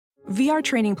VR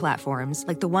training platforms,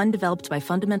 like the one developed by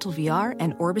Fundamental VR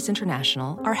and Orbis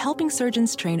International, are helping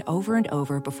surgeons train over and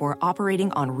over before operating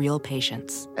on real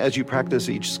patients. As you practice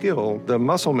each skill, the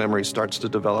muscle memory starts to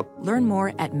develop. Learn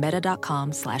more at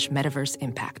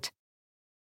meta.com/metaverseimpact.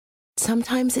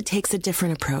 Sometimes it takes a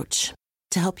different approach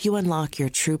to help you unlock your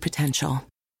true potential.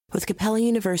 With Capella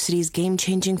University's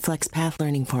game-changing FlexPath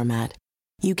learning format,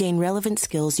 you gain relevant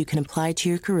skills you can apply to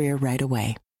your career right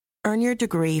away. Earn your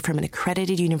degree from an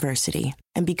accredited university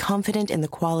and be confident in the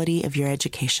quality of your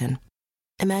education.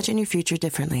 Imagine your future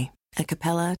differently at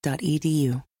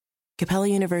capella.edu. Capella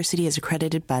University is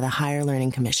accredited by the Higher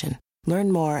Learning Commission.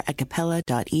 Learn more at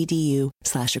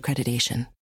capella.edu/accreditation.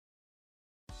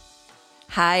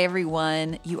 Hi,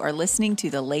 everyone. You are listening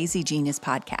to the Lazy Genius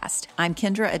Podcast. I'm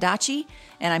Kendra Adachi,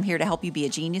 and I'm here to help you be a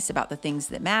genius about the things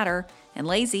that matter and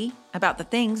lazy about the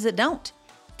things that don't.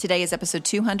 Today is episode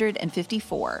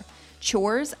 254,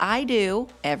 Chores I Do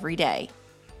Every Day.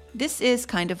 This is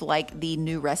kind of like the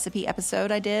new recipe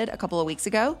episode I did a couple of weeks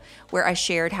ago, where I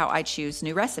shared how I choose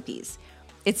new recipes.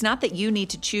 It's not that you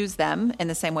need to choose them in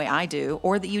the same way I do,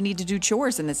 or that you need to do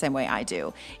chores in the same way I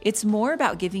do. It's more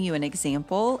about giving you an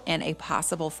example and a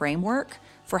possible framework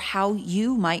for how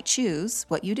you might choose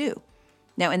what you do.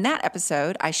 Now, in that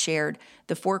episode, I shared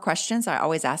the 4 questions I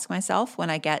always ask myself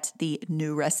when I get the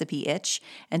new recipe itch.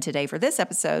 And today for this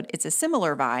episode, it's a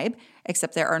similar vibe,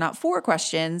 except there are not 4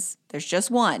 questions. There's just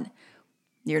one.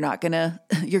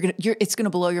 It's gonna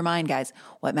blow your mind, guys.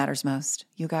 What matters most?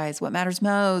 You guys, what matters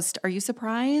most? Are you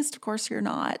surprised? Of course you're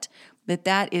not. But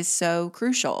that is so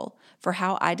crucial for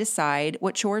how I decide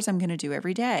what chores I'm gonna do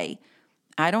every day.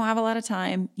 I don't have a lot of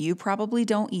time. You probably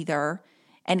don't either.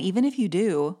 And even if you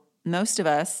do, most of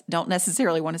us don't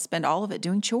necessarily want to spend all of it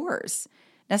doing chores.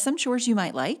 Now, some chores you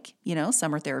might like,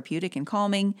 some are therapeutic and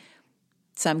calming.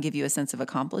 Some give you a sense of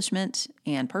accomplishment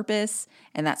and purpose,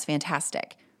 and that's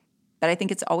fantastic. But I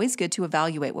think it's always good to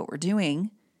evaluate what we're doing,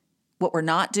 what we're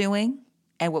not doing,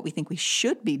 and what we think we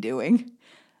should be doing,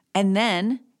 and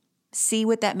then see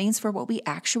what that means for what we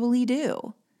actually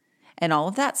do. And all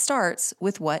of that starts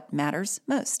with what matters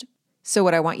most. So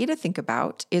what I want you to think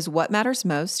about is what matters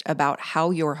most about how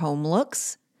your home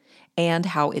looks and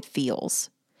how it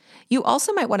feels. You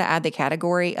also might want to add the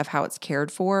category of how it's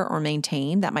cared for or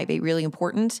maintained. That might be really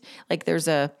important. Like there's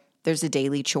a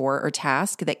daily chore or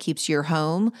task that keeps your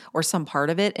home or some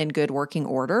part of it in good working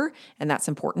order, and that's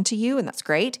important to you, and that's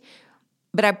great.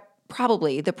 But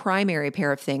the primary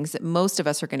pair of things that most of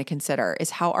us are going to consider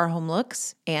is how our home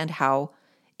looks and how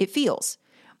it feels.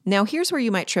 Now, here's where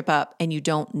you might trip up, and you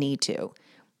don't need to.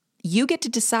 You get to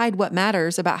decide what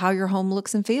matters about how your home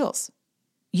looks and feels.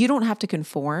 You don't have to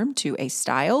conform to a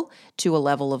style, to a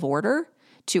level of order,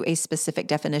 to a specific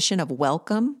definition of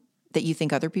welcome that you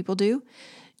think other people do.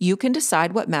 You can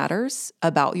decide what matters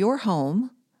about your home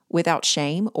without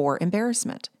shame or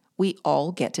embarrassment. We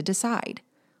all get to decide.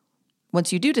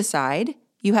 Once you do decide,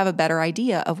 you have a better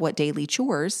idea of what daily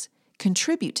chores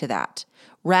contribute to that,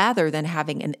 rather than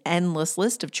having an endless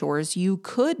list of chores you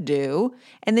could do,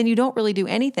 and then you don't really do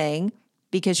anything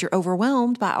because you're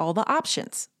overwhelmed by all the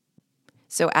options.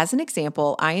 So as an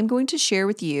example, I am going to share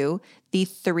with you the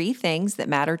 3 things that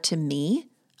matter to me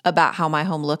about how my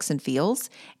home looks and feels,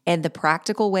 and the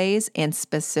practical ways and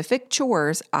specific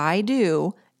chores I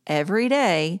do every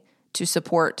day to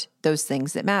support those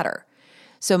things that matter.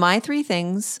 So my 3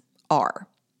 things are: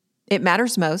 it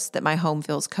matters most that my home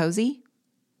feels cozy,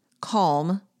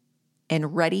 calm,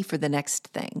 and ready for the next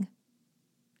thing.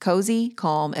 Cozy,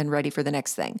 calm, and ready for the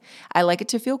next thing. I like it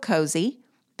to feel cozy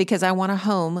because I want a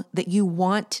home that you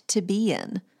want to be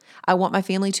in. I want my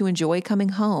family to enjoy coming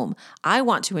home. I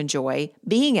want to enjoy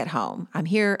being at home. I'm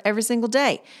here every single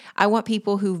day. I want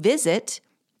people who visit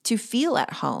to feel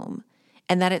at home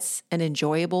and that it's an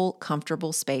enjoyable,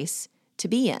 comfortable space to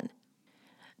be in.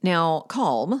 Now,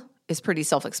 calm is pretty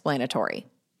self-explanatory.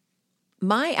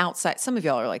 My outside, some of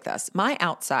y'all are like this, my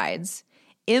outsides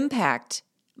impact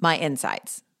my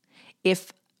insides.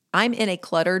 If I'm in a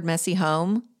cluttered, messy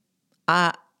home,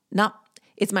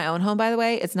 it's my own home, by the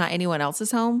way. It's not anyone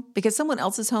else's home, because someone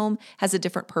else's home has a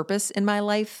different purpose in my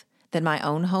life than my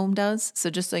own home does. So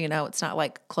just so you know, it's not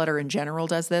like clutter in general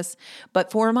does this.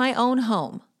 But for my own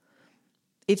home,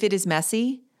 if it is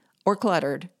messy or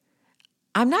cluttered,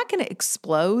 I'm not going to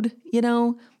explode,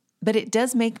 but it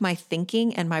does make my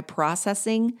thinking and my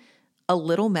processing a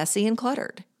little messy and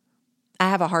cluttered. I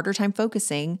have a harder time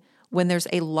focusing when there's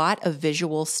a lot of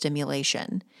visual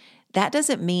stimulation. That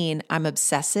doesn't mean I'm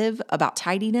obsessive about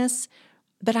tidiness,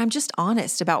 but I'm just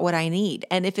honest about what I need.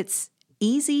 And if it's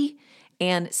easy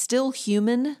and still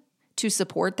human to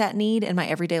support that need in my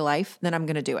everyday life, then I'm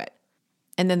going to do it.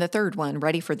 And then the third one,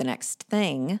 ready for the next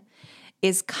thing,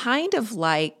 is kind of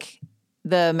like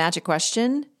the magic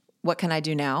question, what can I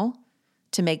do now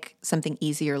to make something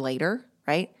easier later,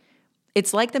 right?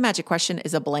 It's like the magic question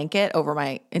is a blanket over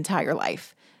my entire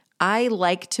life. I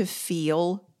like to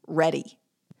feel ready.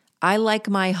 I like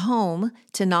my home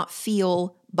to not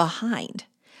feel behind.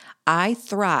 I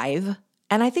thrive,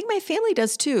 and I think my family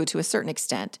does too, to a certain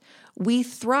extent. We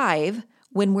thrive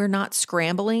when we're not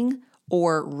scrambling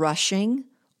or rushing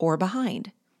or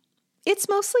behind. It's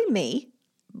mostly me,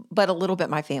 but a little bit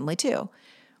my family too.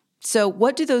 So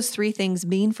what do those three things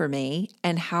mean for me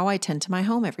and how I tend to my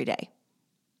home every day?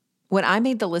 When I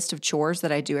made the list of chores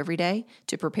that I do every day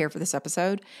to prepare for this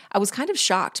episode, I was kind of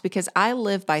shocked because I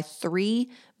live by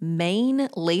three main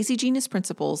lazy genius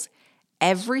principles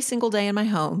every single day in my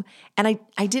home. And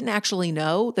I didn't actually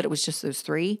know that it was just those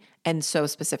three, and so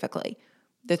specifically.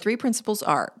 The three principles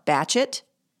are batch it,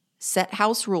 set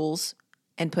house rules,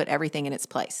 and put everything in its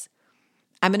place.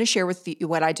 I'm going to share with you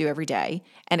what I do every day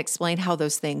and explain how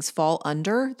those things fall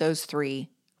under those three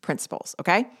principles,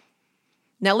 okay?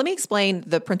 Now, let me explain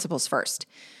the principles first.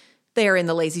 They are in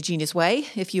the Lazy Genius Way.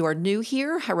 If you are new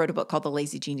here, I wrote a book called The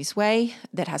Lazy Genius Way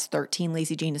that has 13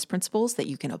 Lazy Genius principles that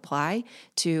you can apply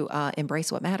to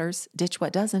embrace what matters, ditch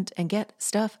what doesn't, and get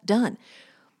stuff done.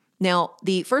 Now,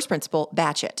 the first principle,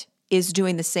 batch it, is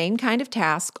doing the same kind of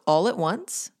task all at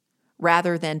once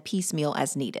rather than piecemeal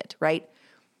as needed, right?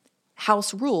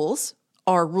 House rules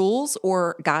are rules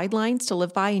or guidelines to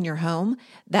live by in your home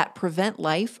that prevent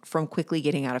life from quickly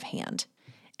getting out of hand.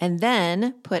 And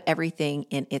then put everything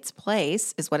in its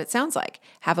place is what it sounds like.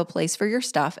 Have a place for your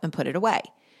stuff and put it away.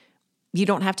 You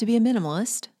don't have to be a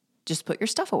minimalist. Just put your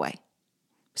stuff away.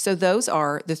 So those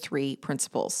are the three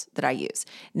principles that I use.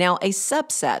 Now, a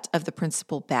subset of the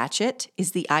principle batch it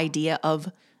is the idea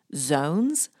of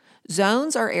zones.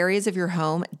 Zones are areas of your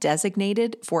home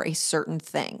designated for a certain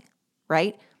thing,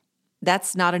 right?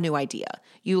 That's not a new idea.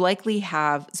 You likely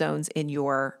have zones in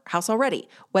your house already,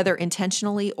 whether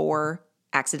intentionally or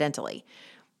accidentally.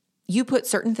 You put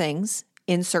certain things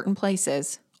in certain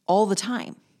places all the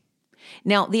time.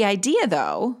 Now, the idea,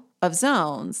 though, of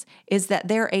zones is that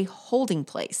they're a holding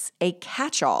place, a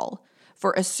catch-all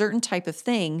for a certain type of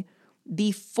thing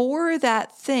before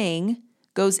that thing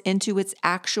goes into its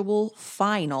actual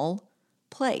final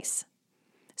place.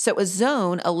 So a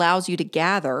zone allows you to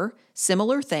gather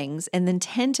similar things and then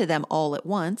tend to them all at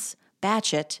once,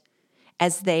 batch it,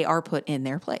 as they are put in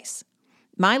their place.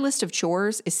 My list of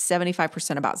chores is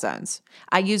 75% about zones.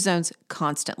 I use zones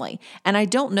constantly, and I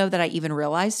don't know that I even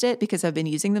realized it because I've been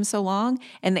using them so long,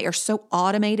 and they are so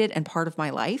automated and part of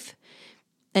my life.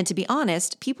 And to be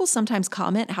honest, people sometimes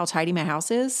comment how tidy my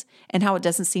house is and how it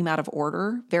doesn't seem out of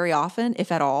order very often,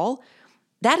 if at all.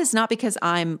 That is not because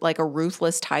I'm like a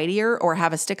ruthless tidier or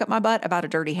have a stick up my butt about a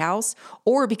dirty house,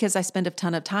 or because I spend a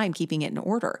ton of time keeping it in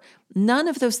order. None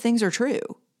of those things are true.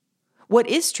 What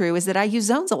is true is that I use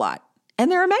zones a lot.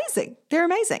 And they're amazing. They're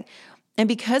amazing. And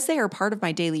because they are part of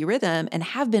my daily rhythm and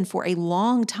have been for a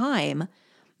long time,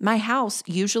 my house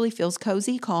usually feels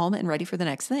cozy, calm, and ready for the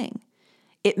next thing.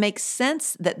 It makes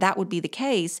sense that that would be the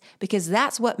case because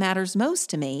that's what matters most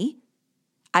to me.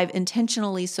 I've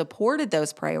intentionally supported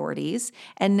those priorities,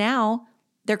 and now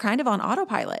they're kind of on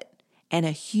autopilot. And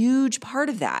a huge part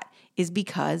of that is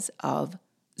because of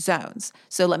zones.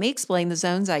 So let me explain the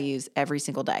zones I use every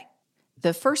single day.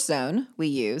 The first zone we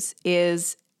use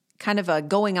is kind of a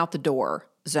going out the door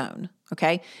zone,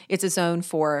 okay? It's a zone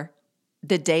for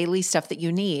the daily stuff that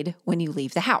you need when you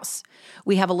leave the house.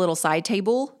 We have a little side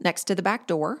table next to the back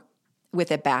door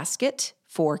with a basket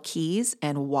for keys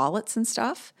and wallets and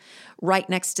stuff. Right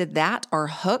next to that are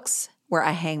hooks where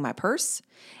I hang my purse.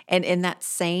 And in that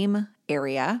same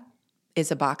area is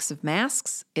a box of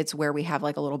masks. It's where we have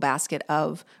like a little basket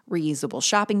of reusable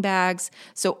shopping bags.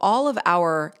 So all of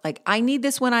our, like, I need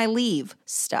this when I leave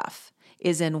stuff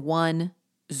is in one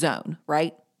zone,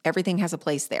 right? Everything has a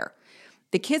place there.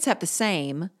 The kids have the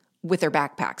same with their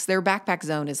backpacks. Their backpack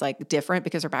zone is like different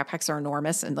because their backpacks are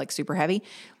enormous and like super heavy.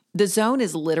 The zone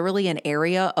is literally an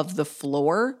area of the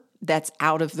floor that's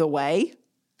out of the way,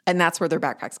 and that's where their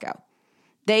backpacks go.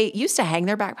 They used to hang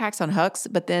their backpacks on hooks,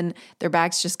 but then their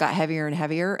bags just got heavier and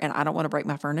heavier, and I don't want to break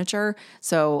my furniture,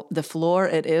 so the floor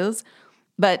it is.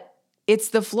 But it's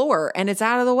the floor, and it's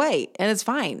out of the way, and it's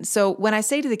fine. So when I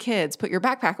say to the kids, put your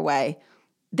backpack away,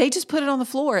 they just put it on the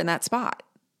floor in that spot.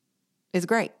 It's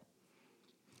great.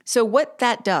 So what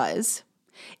that does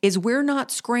is we're not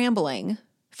scrambling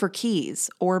for keys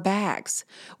or bags.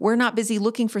 We're not busy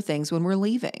looking for things when we're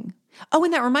leaving. Oh,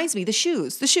 and that reminds me, the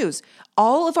shoes.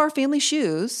 All of our family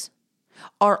shoes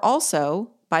are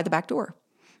also by the back door.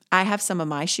 I have some of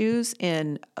my shoes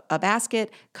in a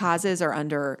basket. Kaz's are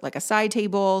under like a side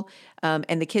table,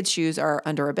 and the kids' shoes are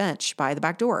under a bench by the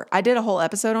back door. I did a whole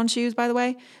episode on shoes, by the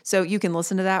way, so you can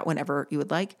listen to that whenever you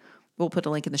would like. We'll put a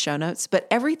link in the show notes. But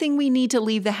everything we need to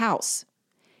leave the house,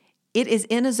 it is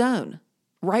in a zone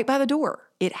right by the door.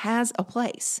 It has a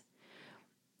place.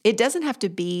 It doesn't have to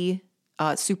be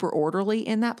super orderly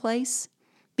in that place,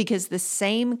 because the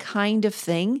same kind of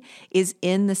thing is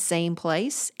in the same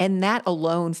place, and that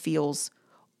alone feels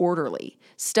orderly.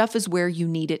 Stuff is where you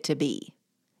need it to be.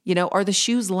 Are the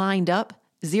shoes lined up?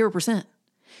 0%.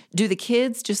 Do the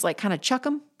kids just like kind of chuck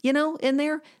them, in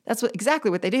there? That's exactly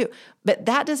what they do. But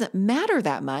that doesn't matter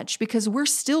that much, because we're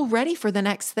still ready for the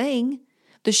next thing.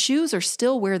 The shoes are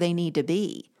still where they need to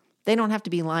be. They don't have to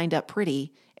be lined up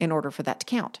pretty in order for that to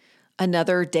count.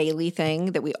 Another daily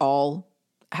thing that we all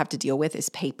have to deal with is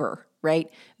paper, right?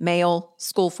 Mail,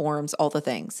 school forms, all the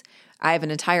things. I have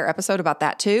an entire episode about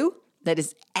that too. That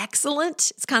is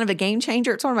excellent. It's kind of a game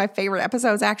changer. It's one of my favorite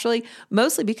episodes, actually,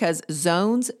 mostly because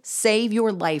zones save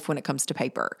your life when it comes to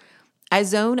paper. I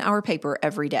zone our paper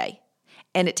every day,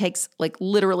 and it takes like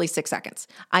literally 6 seconds.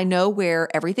 I know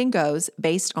where everything goes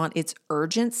based on its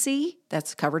urgency.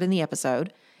 That's covered in the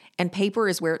episode. And paper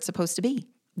is where it's supposed to be.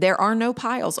 There are no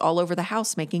piles all over the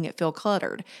house making it feel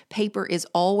cluttered. Paper is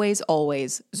always,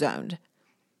 always zoned.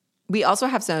 We also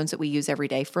have zones that we use every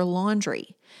day for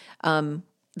laundry.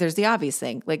 There's the obvious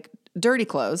thing, like dirty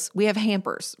clothes. We have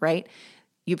hampers, right?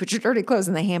 You put your dirty clothes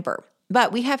in the hamper.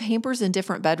 But we have hampers in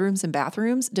different bedrooms and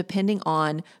bathrooms depending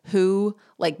on who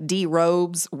like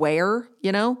derobes where,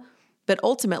 But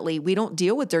ultimately, we don't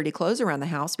deal with dirty clothes around the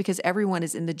house because everyone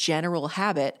is in the general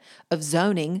habit of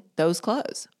zoning those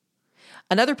clothes.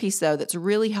 Another piece, though, that's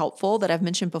really helpful that I've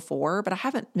mentioned before, but I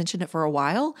haven't mentioned it for a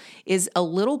while, is a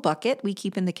little bucket we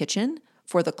keep in the kitchen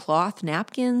for the cloth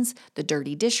napkins, the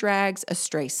dirty dish rags, a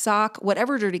stray sock,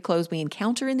 whatever dirty clothes we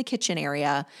encounter in the kitchen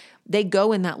area, they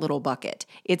go in that little bucket.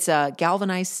 It's a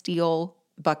galvanized steel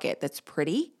bucket that's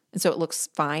pretty, and so it looks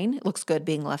fine. It looks good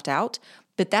being left out.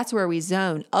 But that's where we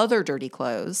zone other dirty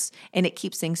clothes, and it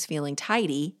keeps things feeling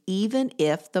tidy, even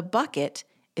if the bucket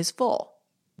is full.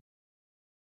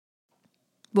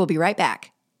 We'll be right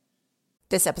back.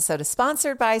 This episode is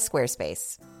sponsored by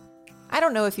Squarespace. I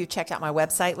don't know if you've checked out my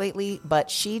website lately,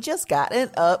 but she just got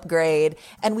an upgrade,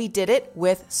 and we did it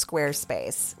with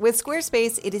Squarespace. With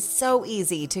Squarespace, it is so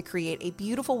easy to create a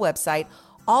beautiful website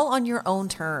all on your own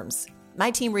terms. My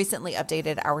team recently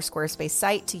updated our Squarespace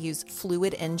site to use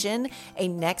Fluid Engine, a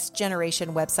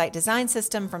next-generation website design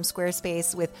system from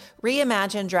Squarespace with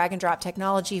reimagined drag-and-drop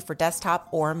technology for desktop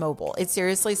or mobile. It's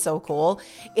seriously so cool.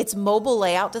 Its mobile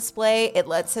layout display, it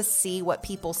lets us see what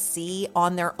people see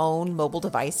on their own mobile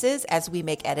devices as we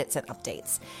make edits and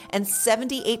updates. And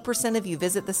 78% of you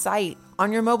visit the site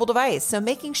on your mobile device, so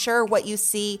making sure what you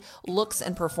see looks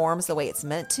and performs the way it's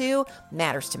meant to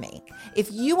matters to me.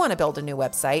 If you want to build a new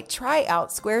website, try out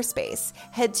Squarespace.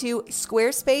 Head to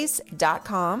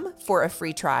squarespace.com for a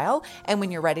free trial. And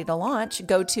when you're ready to launch,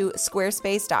 go to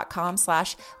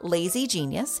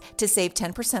squarespace.com/lazygenius to save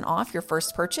 10% off your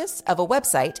first purchase of a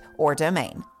website or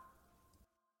domain.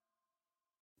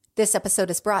 This episode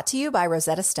is brought to you by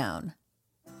Rosetta Stone.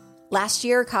 Last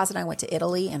year, Kaz and I went to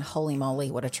Italy, and holy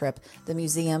moly, what a trip. The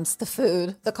museums, the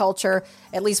food, the culture.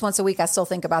 At least once a week, I still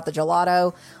think about the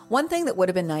gelato. One thing that would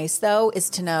have been nice, though, is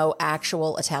to know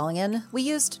actual Italian. We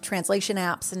used translation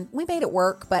apps, and we made it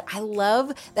work, but I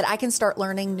love that I can start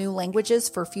learning new languages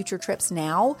for future trips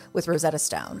now with Rosetta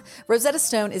Stone. Rosetta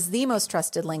Stone is the most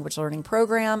trusted language learning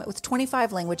program with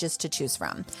 25 languages to choose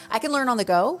from. I can learn on the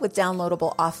go with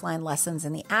downloadable offline lessons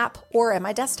in the app or at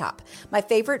my desktop. My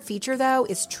favorite feature, though,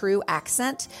 is True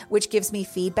Accent, which gives me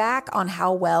feedback on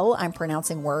how well I'm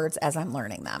pronouncing words as I'm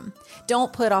learning them.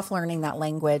 Don't put off learning that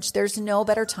language. There's no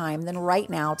better time than right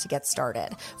now to get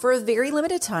started. For a very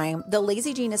limited time, the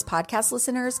Lazy Genius podcast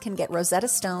listeners can get Rosetta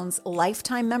Stone's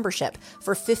lifetime membership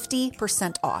for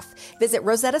 50% off. Visit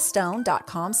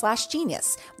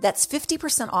rosettastone.com/genius. That's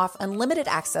 50% off unlimited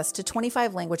access to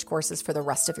 25 language courses for the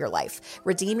rest of your life.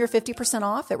 Redeem your 50%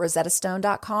 off at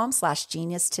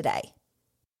rosettastone.com/genius today.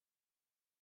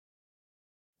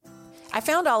 I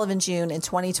found Olive and June in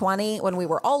 2020 when we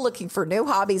were all looking for new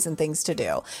hobbies and things to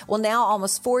do. Well, now,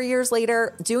 almost 4 years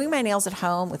later, doing my nails at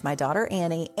home with my daughter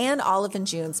Annie and Olive and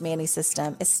June's Mani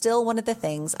system is still one of the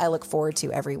things I look forward to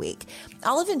every week.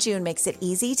 Olive and June makes it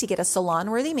easy to get a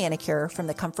salon-worthy manicure from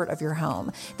the comfort of your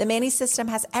home. The Mani system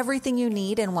has everything you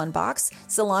need in one box,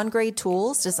 salon-grade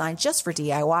tools designed just for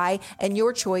DIY, and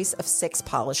your choice of 6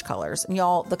 polish colors. And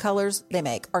y'all, the colors they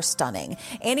make are stunning.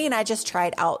 Annie and I just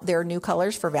tried out their new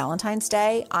colors for Valentine's Valentine's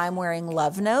Day, I'm wearing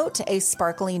Love Note, a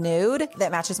sparkly nude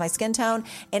that matches my skin tone,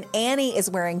 and Annie is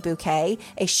wearing Bouquet,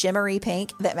 a shimmery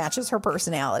pink that matches her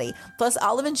personality. Plus,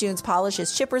 Olive & June's polish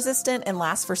is chip resistant and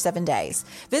lasts for 7 days.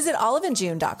 Visit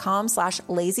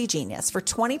oliveandjune.com/lazygenius for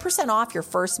 20% off your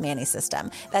first Mani system.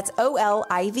 That's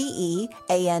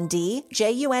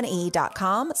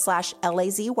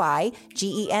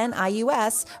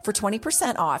oliveandjune.com/LAZYGENIUS for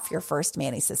 20% off your first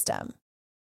Mani system.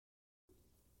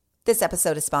 This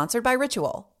episode is sponsored by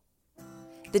Ritual.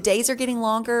 The days are getting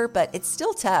longer, but it's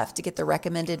still tough to get the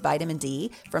recommended vitamin D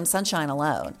from sunshine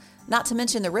alone, not to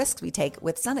mention the risks we take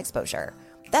with sun exposure.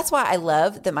 That's why I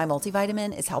love that my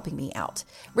multivitamin is helping me out.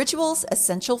 Ritual's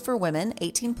Essential for Women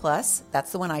 18 Plus,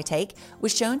 that's the one I take,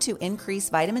 was shown to increase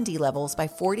vitamin D levels by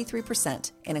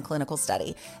 43% in a clinical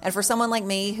study. And for someone like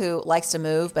me who likes to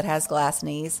move but has glass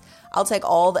knees, I'll take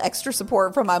all the extra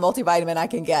support from my multivitamin I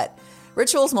can get.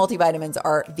 Ritual's multivitamins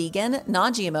are vegan,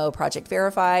 non-GMO, project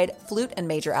verified, flute and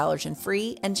major allergen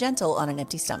free, and gentle on an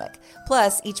empty stomach.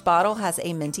 Plus, each bottle has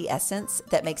a minty essence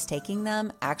that makes taking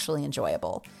them actually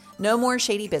enjoyable. No more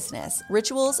shady business.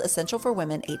 Ritual's Essential for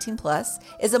Women 18 Plus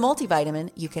is a multivitamin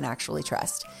you can actually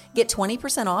trust. Get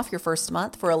 20% off your first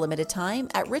month for a limited time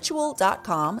at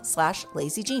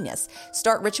ritual.com/lazygenius.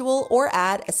 Start Ritual or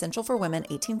add Essential for Women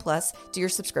 18 Plus to your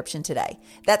subscription today.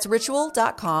 That's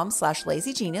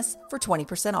ritual.com/lazygenius for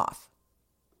 20% off.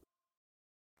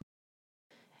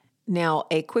 Now,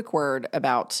 a quick word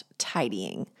about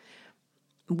tidying.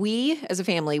 We, as a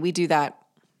family, we do that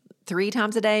 3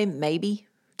 times a day, maybe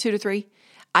 2 to 3.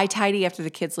 I tidy after the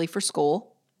kids leave for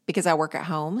school because I work at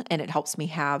home and it helps me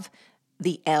have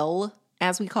the L,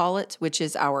 as we call it, which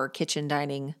is our kitchen,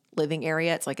 dining, living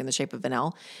area. It's like in the shape of an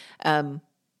L.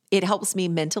 It helps me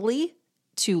mentally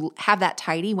to have that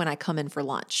tidy when I come in for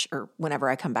lunch or whenever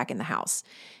I come back in the house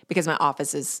because my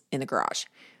office is in the garage.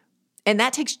 And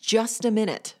that takes just a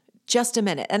minute.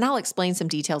 And I'll explain some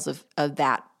details of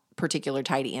that particular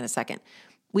tidy in a second.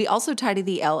 We also tidy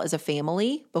the L as a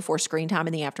family before screen time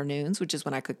in the afternoons, which is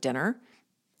when I cook dinner.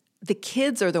 The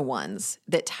kids are the ones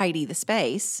that tidy the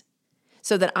space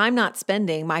so that I'm not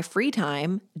spending my free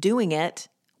time doing it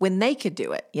when they could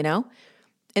do it, you know?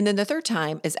 And then the third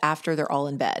time is after they're all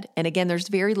in bed. And again, there's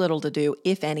very little to do,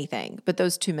 if anything, but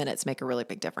those 2 minutes make a really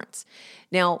big difference.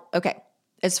 Now, okay,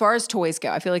 as far as toys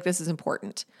go, I feel like this is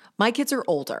important. My kids are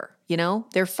older, you know,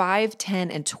 they're 5, 10,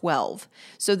 and 12.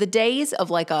 So the days of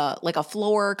like a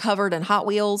floor covered in Hot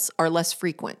Wheels are less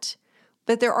frequent,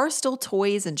 but there are still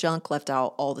toys and junk left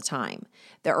out all the time.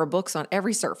 There are books on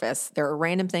every surface. There are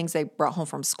random things they brought home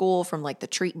from school, from like the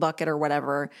treat bucket or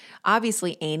whatever.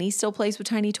 Obviously, Annie still plays with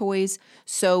tiny toys.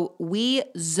 So we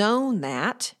zone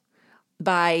that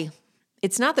by...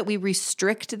 It's not that we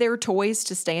restrict their toys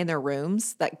to stay in their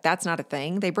rooms. Like, that's not a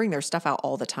thing. They bring their stuff out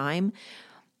all the time.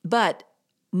 But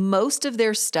most of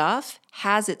their stuff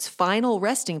has its final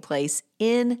resting place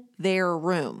in their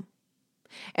room.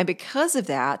 And because of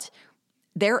that,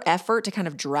 their effort to kind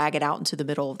of drag it out into the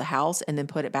middle of the house and then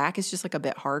put it back is just like a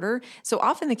bit harder. So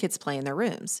often the kids play in their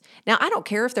rooms. Now, I don't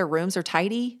care if their rooms are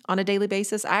tidy on a daily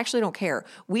basis. I actually don't care.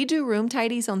 We do room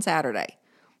tidies on Saturday.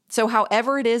 So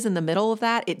however it is in the middle of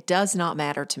that, it does not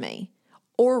matter to me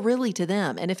or really to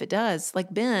them. And if it does,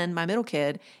 like Ben, my middle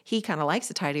kid, he kind of likes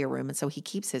a tidier room. And so he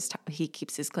keeps his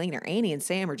cleaner. Annie and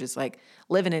Sam are just like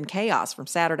living in chaos from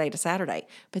Saturday to Saturday,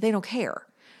 but they don't care.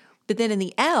 But then in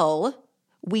the L,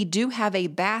 we do have a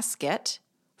basket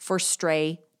for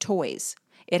stray toys.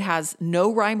 It has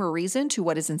no rhyme or reason to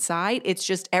what is inside. It's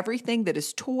just everything that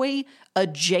is toy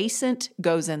adjacent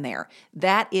goes in there.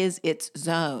 That is its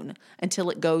zone until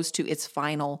it goes to its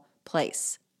final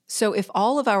place. So if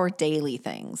all of our daily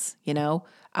things, you know,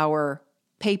 our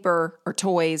paper or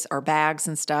toys, our bags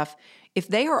and stuff, if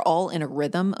they are all in a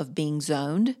rhythm of being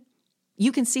zoned,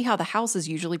 you can see how the house is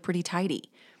usually pretty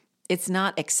tidy. It's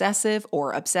not excessive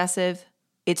or obsessive.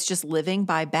 It's just living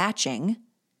by batching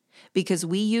because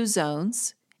we use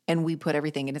zones and we put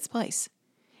everything in its place.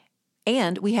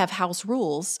 And we have house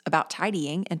rules about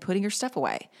tidying and putting your stuff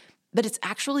away. But it's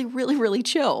actually really, really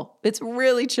chill. It's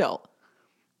really chill.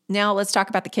 Now let's talk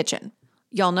about the kitchen.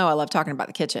 Y'all know I love talking about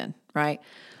the kitchen, right?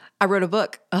 I wrote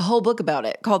a whole book about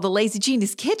it called The Lazy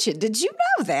Genius Kitchen. Did you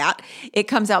know that? It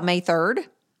comes out May 3rd,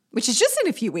 which is just in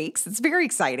a few weeks. It's very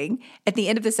exciting. At the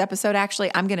end of this episode,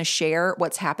 actually, I'm going to share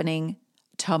what's happening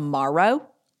tomorrow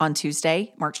on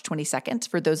Tuesday, March 22nd,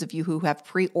 for those of you who have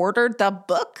pre-ordered the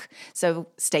book. So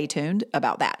stay tuned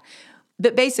about that.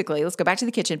 But basically, let's go back to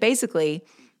the kitchen. Basically,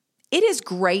 it is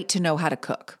great to know how to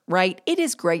cook, right? It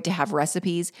is great to have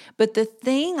recipes. But the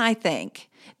thing I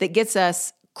think that gets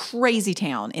us crazy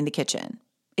town in the kitchen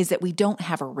is that we don't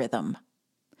have a rhythm.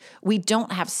 We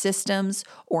don't have systems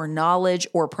or knowledge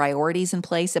or priorities in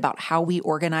place about how we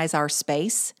organize our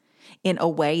space in a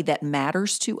way that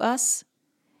matters to us,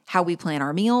 how we plan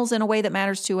our meals in a way that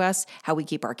matters to us, how we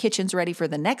keep our kitchens ready for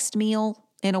the next meal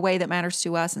in a way that matters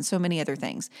to us, and so many other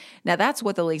things. Now, that's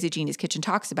what the Lazy Genius Kitchen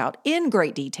talks about in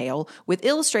great detail with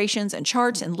illustrations and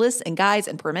charts and lists and guides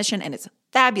and permission, and it's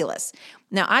fabulous.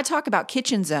 Now, I talk about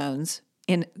kitchen zones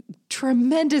in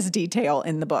tremendous detail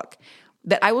in the book,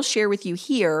 but I will share with you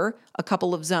here a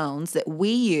couple of zones that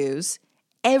we use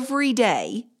every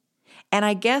day, and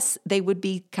I guess they would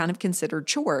be kind of considered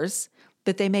chores,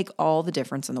 but they make all the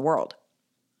difference in the world.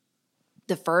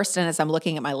 The first, and as I'm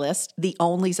looking at my list, the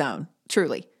only zone,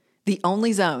 truly, the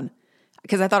only zone,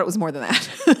 because I thought it was more than that,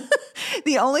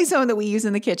 the only zone that we use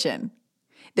in the kitchen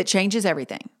that changes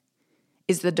everything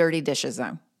is the dirty dishes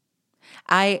zone.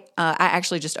 I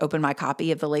actually just opened my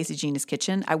copy of the Lazy Genius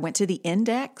Kitchen. I went to the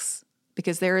index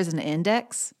because there is an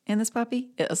index in this puppy.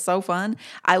 It was so fun.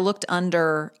 I looked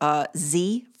under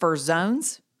Z for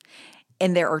zones,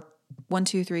 and there are 1,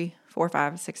 2, 3, 4,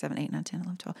 5, 6, 7, 8, 9, 10,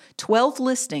 11, 12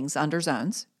 listings under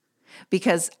zones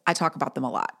because I talk about them a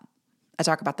lot.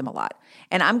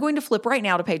 And I'm going to flip right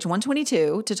now to page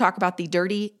 122 to talk about the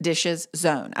dirty dishes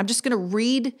zone. I'm just going to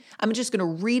read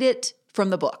it from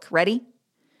the book. Ready?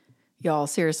 Y'all,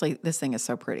 seriously, this thing is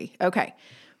so pretty. Okay.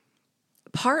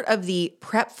 Part of the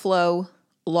prep flow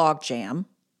log jam,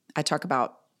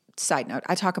 side note,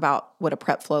 I talk about what a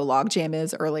prep flow log jam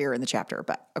is earlier in the chapter,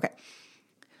 but okay.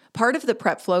 Part of the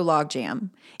prep flow log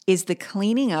jam is the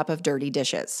cleaning up of dirty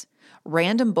dishes.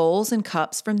 Random bowls and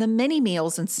cups from the many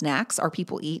meals and snacks our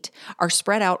people eat are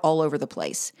spread out all over the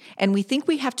place, and we think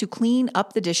we have to clean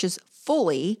up the dishes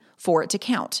fully for it to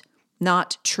count.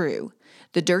 Not true.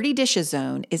 The dirty dishes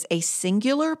zone is a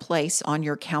singular place on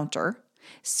your counter,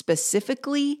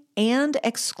 specifically and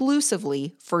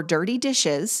exclusively for dirty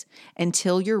dishes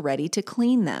until you're ready to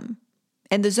clean them.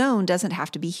 And the zone doesn't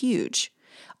have to be huge.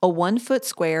 A 1-foot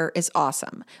square is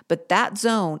awesome, but that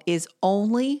zone is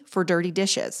only for dirty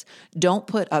dishes. Don't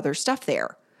put other stuff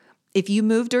there. If you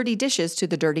move dirty dishes to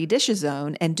the dirty dishes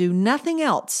zone and do nothing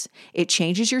else, it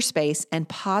changes your space and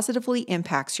positively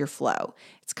impacts your flow.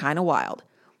 It's kind of wild.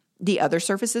 The other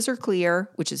surfaces are clear,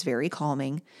 which is very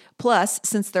calming. Plus,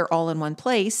 since they're all in one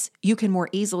place, you can more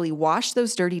easily wash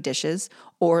those dirty dishes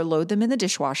or load them in the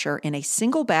dishwasher in a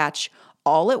single batch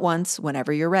all at once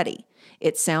whenever you're ready.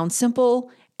 It sounds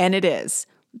simple, and it is,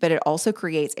 but it also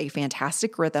creates a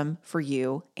fantastic rhythm for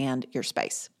you and your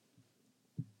space.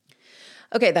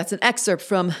 Okay, that's an excerpt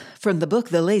from the book,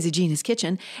 The Lazy Genius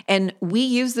Kitchen, and we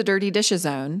use the dirty dishes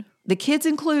zone, the kids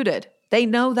included. They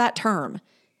know that term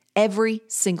every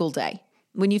single day.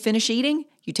 When you finish eating,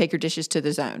 you take your dishes to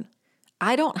the zone.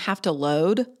 I don't have to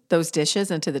load those dishes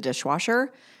into the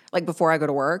dishwasher like before I go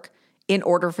to work in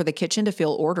order for the kitchen to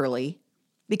feel orderly,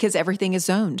 because everything is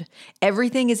zoned.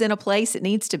 Everything is in a place it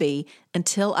needs to be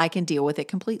until I can deal with it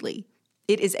completely.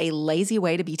 It is a lazy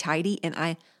way to be tidy, and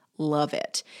I love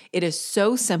it. It is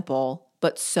so simple,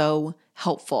 but so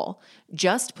helpful.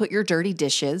 Just put your dirty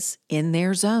dishes in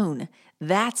their zone.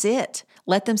 That's it.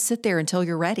 Let them sit there until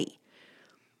you're ready.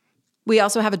 We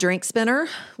also have a drink spinner,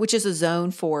 which is a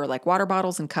zone for like water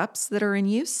bottles and cups that are in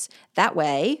use. That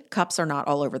way, cups are not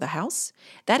all over the house.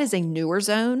 That is a newer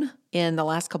zone in the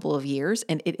last couple of years,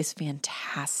 and it is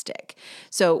fantastic.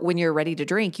 So when you're ready to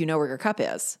drink, you know where your cup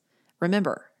is.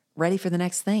 Remember, ready for the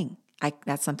next thing.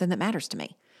 That's something that matters to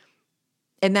me.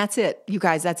 And that's it, you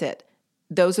guys, that's it.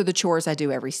 Those are the chores I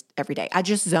do every day. I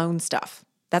just zone stuff.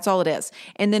 That's all it is.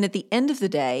 And then at the end of the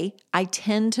day, I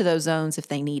tend to those zones if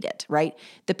they need it, right?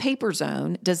 The paper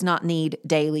zone does not need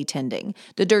daily tending.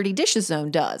 The dirty dishes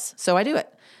zone does. So I do it.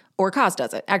 Or Kaz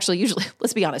does it. Actually, usually,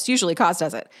 let's be honest, usually Kaz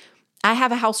does it. I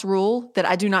have a house rule that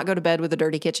I do not go to bed with a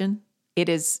dirty kitchen. It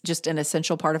is just an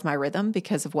essential part of my rhythm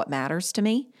because of what matters to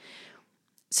me.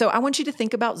 So I want you to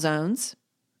think about zones.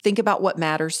 Think about what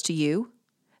matters to you.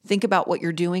 Think about what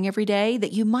you're doing every day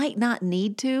that you might not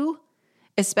need to,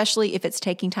 especially if it's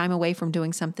taking time away from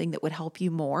doing something that would help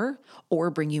you more or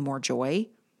bring you more joy.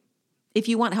 If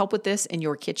you want help with this in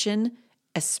your kitchen,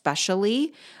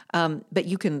 especially, but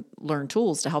you can learn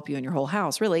tools to help you in your whole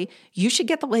house, really, you should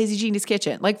get the Lazy Genius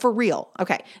Kitchen, like for real.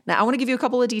 Okay, now I want to give you a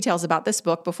couple of details about this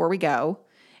book before we go,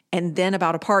 and then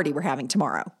about a party we're having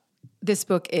tomorrow. This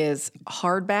book is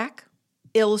hardback,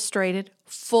 illustrated,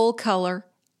 full color,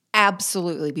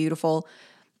 absolutely beautiful.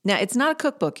 Now, it's not a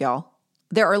cookbook, y'all.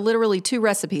 There are literally 2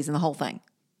 recipes in the whole thing,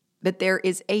 but there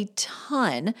is a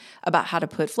ton about how to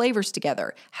put flavors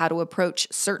together, how to approach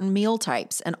certain meal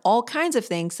types, and all kinds of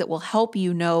things that will help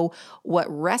you know what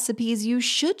recipes you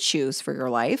should choose for your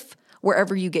life,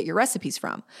 wherever you get your recipes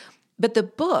from. But the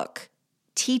book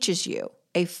teaches you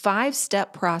a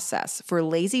 5-step process for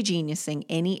lazy geniusing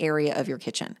any area of your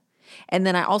kitchen. And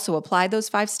then I also apply those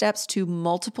 5 steps to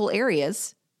multiple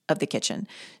areas of the kitchen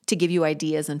to give you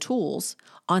ideas and tools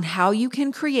on how you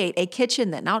can create a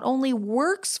kitchen that not only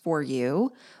works for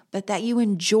you, but that you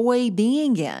enjoy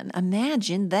being in.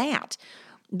 Imagine that.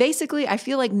 Basically, I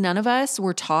feel like none of us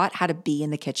were taught how to be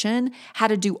in the kitchen, how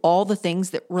to do all the things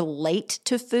that relate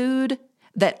to food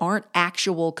that aren't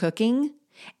actual cooking.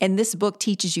 And this book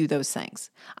teaches you those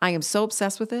things. I am so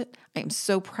obsessed with it. I am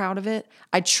so proud of it.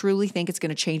 I truly think it's going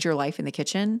to change your life in the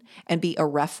kitchen and be a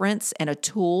reference and a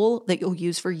tool that you'll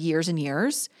use for years and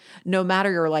years, no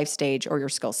matter your life stage or your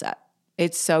skill set.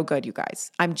 It's so good, you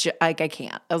guys. I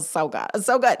can't. It's so good. It's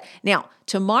so good. Now,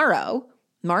 tomorrow,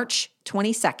 March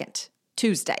 22nd,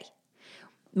 Tuesday,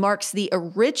 marks the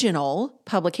original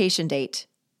publication date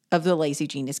of The Lazy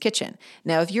Genius Kitchen.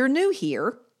 Now, if you're new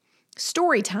here,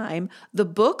 story time, the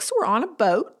books were on a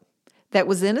boat that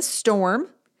was in a storm,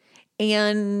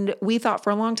 and we thought for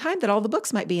a long time that all the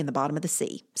books might be in the bottom of the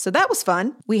sea. So that was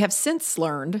fun. We have since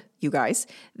learned, you guys,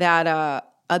 that a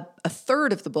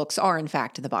third of the books are in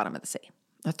fact in the bottom of the sea.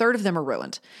 A third of them are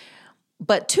ruined,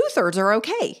 but 2/3 are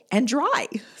okay and dry.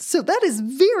 So that is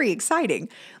very exciting.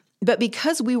 But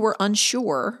because we were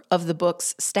unsure of the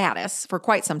book's status for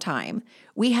quite some time,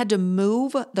 we had to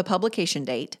move the publication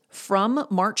date from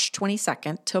March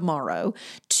 22nd, tomorrow,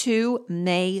 to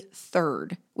May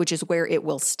 3rd, which is where it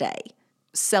will stay.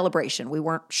 Celebration. We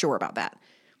weren't sure about that.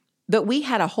 But we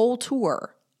had a whole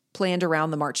tour planned around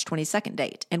the March 22nd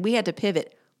date, and we had to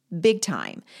pivot big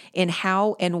time in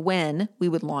how and when we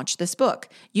would launch this book.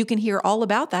 You can hear all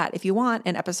about that if you want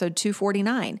in episode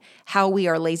 249, How We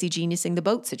Are Lazy Geniusing the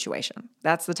Boat Situation.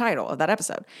 That's the title of that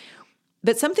episode.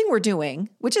 But something we're doing,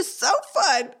 which is so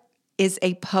fun, is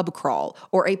a pub crawl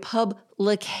or a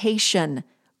publication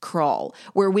crawl,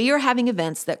 where we are having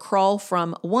events that crawl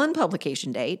from one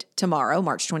publication date, tomorrow,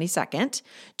 March 22nd,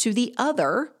 to the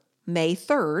other, May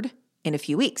 3rd, in a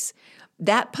few weeks.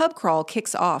 That pub crawl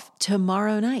kicks off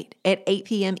tomorrow night at 8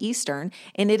 p.m. Eastern,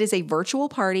 and it is a virtual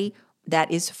party that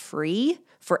is free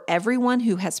for everyone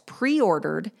who has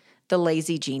pre-ordered The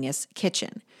Lazy Genius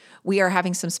Kitchen. We are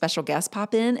having some special guests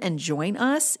pop in and join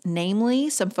us,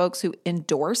 namely some folks who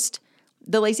endorsed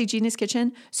The Lazy Genius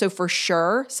Kitchen. So for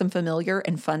sure, some familiar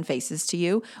and fun faces to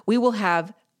you. We will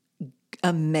have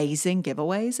amazing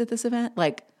giveaways at this event,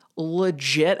 like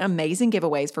legit amazing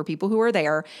giveaways for people who are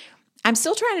there. I'm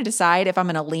still trying to decide if I'm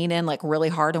going to lean in like really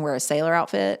hard and wear a sailor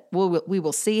outfit. We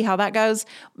will see how that goes,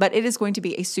 but it is going to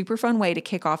be a super fun way to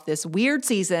kick off this weird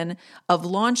season of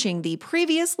launching the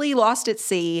previously lost at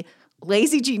sea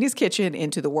Lazy Genius Kitchen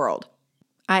into the world.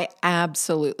 I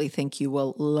absolutely think you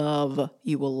will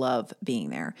love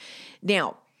being there.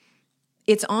 Now,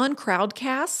 it's on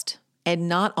Crowdcast and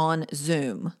not on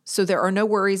Zoom. So there are no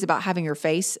worries about having your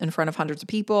face in front of hundreds of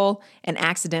people and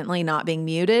accidentally not being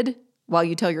muted while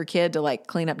you tell your kid to like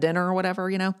clean up dinner or whatever,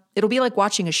 you know. It'll be like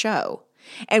watching a show.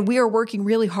 And we are working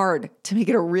really hard to make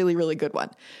it a really, really good one.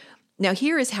 Now,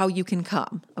 here is how you can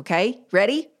come, okay?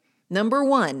 Ready? Number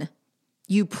 1,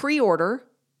 you pre-order,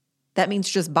 that means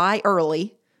just buy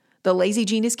early, The Lazy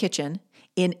Genius Kitchen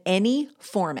in any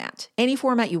format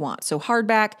you want. So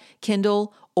hardback,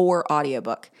 Kindle, or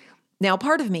audiobook. Now,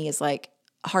 part of me is like,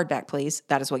 hardback, please.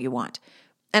 That is what you want.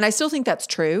 And I still think that's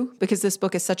true because this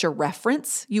book is such a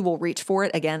reference. You will reach for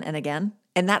it again and again.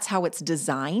 And that's how it's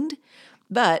designed.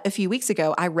 But a few weeks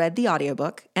ago, I read the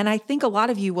audiobook, and I think a lot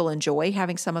of you will enjoy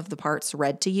having some of the parts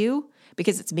read to you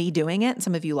because it's me doing it, and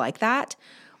some of you like that.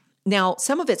 Now,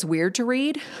 some of it's weird to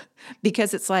read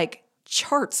because it's like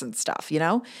charts and stuff, you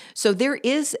know? So there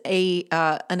is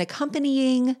an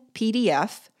accompanying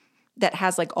PDF that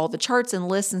has like all the charts and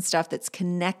lists and stuff that's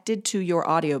connected to your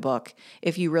audiobook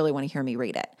if you really want to hear me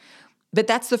read it. But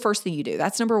that's the first thing you do.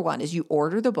 That's number 1, is you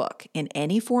order the book in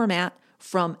any format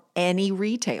from any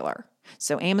retailer.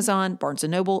 So Amazon, Barnes &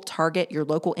 Noble, Target, your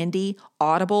local indie,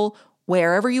 Audible,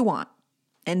 wherever you want.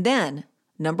 And then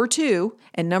number 2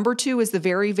 is the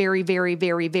very, very, very,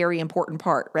 very, very important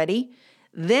part. Ready?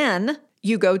 Then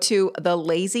you go to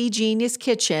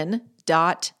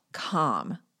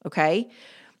thelazygeniuskitchen.com, okay?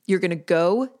 You're going to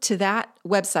go to that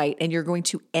website and you're going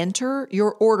to enter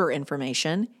your order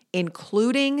information,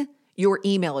 including your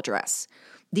email address.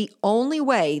 The only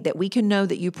way that we can know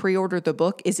that you pre-ordered the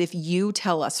book is if you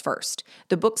tell us first.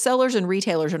 The booksellers and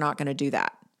retailers are not going to do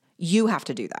that. You have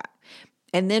to do that.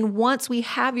 And then once we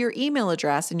have your email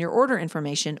address and your order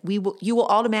information, you will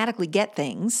automatically get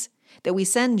things that we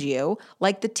send you,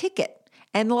 like the ticket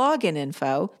and login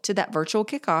info to that virtual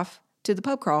kickoff to the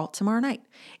pub crawl tomorrow night.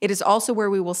 It is also where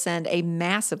we will send a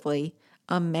massively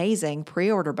amazing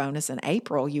pre-order bonus in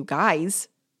April, you guys.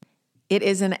 It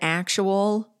is an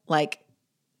actual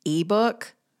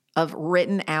ebook of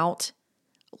written out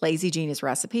Lazy Genius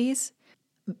recipes.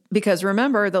 Because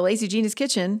remember, the Lazy Genius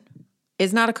Kitchen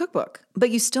is not a cookbook, but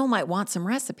you still might want some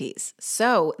recipes.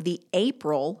 So the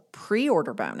April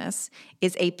pre-order bonus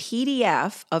is a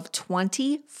PDF of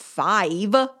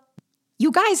 25,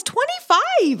 you guys,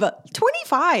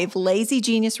 25 Lazy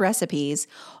Genius recipes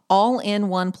all in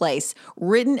one place,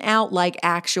 written out like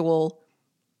actual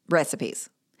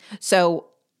recipes. So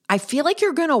I feel like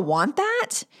you're going to want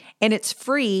that, and it's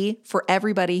free for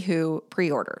everybody who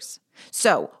pre-orders.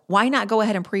 So why not go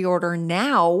ahead and pre-order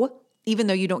now, even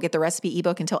though you don't get the recipe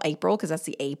ebook until April, because that's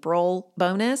the April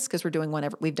bonus, because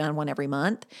we've done one every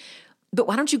month. But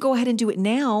why don't you go ahead and do it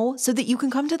now so that you can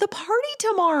come to the party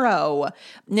tomorrow?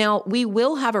 Now, we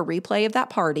will have a replay of that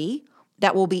party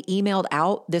that will be emailed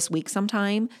out this week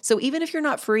sometime. So even if you're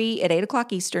not free at 8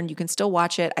 o'clock Eastern, you can still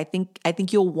watch it. I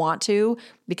think you'll want to,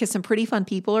 because some pretty fun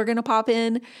people are going to pop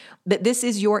in. But this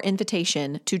is your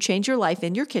invitation to change your life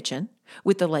in your kitchen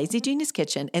with the Lazy Genius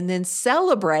Kitchen, and then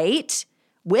celebrate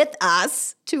with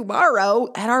us tomorrow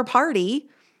at our party.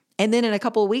 And then in a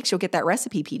couple of weeks, you'll get that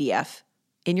recipe PDF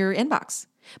in your inbox.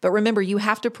 But remember, you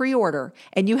have to pre-order,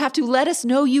 and you have to let us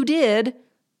know you did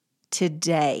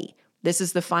today. This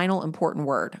is the final important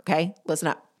word, okay? Listen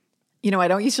up. I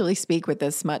don't usually speak with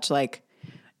this much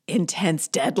intense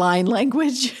deadline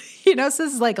language. So this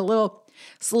is it's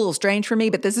a little strange for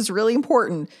me, but this is really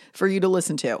important for you to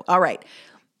listen to. All right.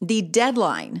 The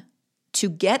deadline to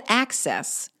get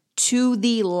access to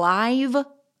the live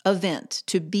event,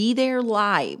 to be there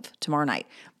live tomorrow night,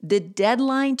 the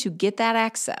deadline to get that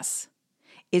access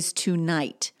is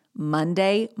tonight,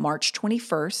 Monday, March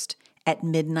 21st at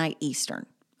midnight Eastern.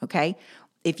 Okay?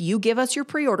 If you give us your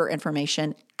pre-order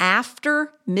information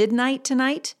after midnight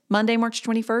tonight, Monday, March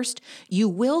 21st, you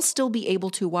will still be able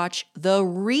to watch the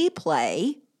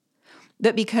replay.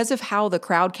 But because of how the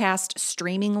Crowdcast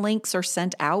streaming links are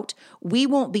sent out, we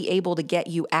won't be able to get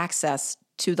you access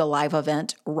to the live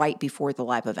event right before the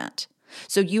live event.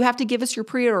 So you have to give us your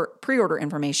pre-order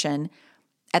information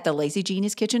at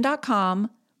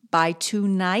thelazygeniuskitchen.com by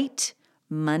tonight,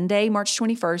 Monday, March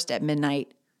 21st at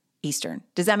midnight Eastern.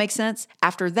 Does that make sense?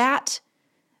 After that,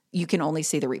 you can only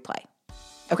see the replay.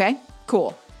 Okay,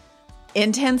 cool.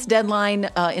 Intense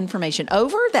deadline information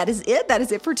over. That is it. That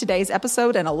is it for today's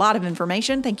episode, and a lot of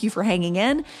information. Thank you for hanging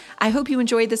in. I hope you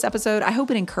enjoyed this episode. I hope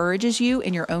it encourages you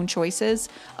in your own choices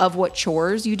of what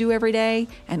chores you do every day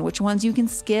and which ones you can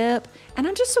skip. And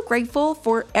I'm just so grateful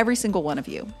for every single one of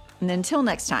you. And until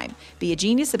next time, be a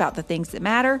genius about the things that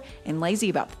matter and lazy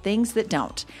about the things that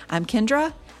don't. I'm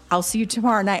Kendra. I'll see you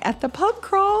tomorrow night at the pub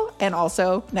crawl, and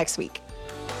also next week.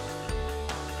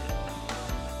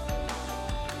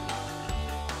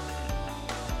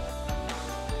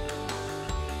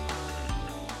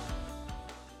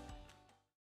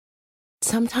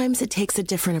 Sometimes it takes a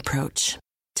different approach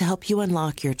to help you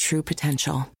unlock your true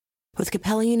potential. With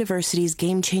Capella University's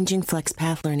game-changing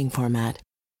FlexPath learning format,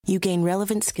 you gain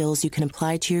relevant skills you can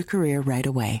apply to your career right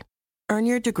away. Earn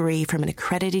your degree from an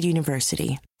accredited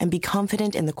university and be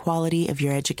confident in the quality of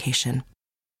your education.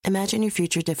 Imagine your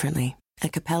future differently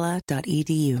at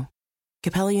capella.edu.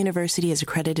 Capella University is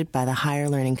accredited by the Higher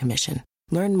Learning Commission.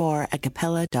 Learn more at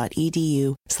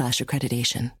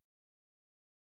capella.edu/accreditation.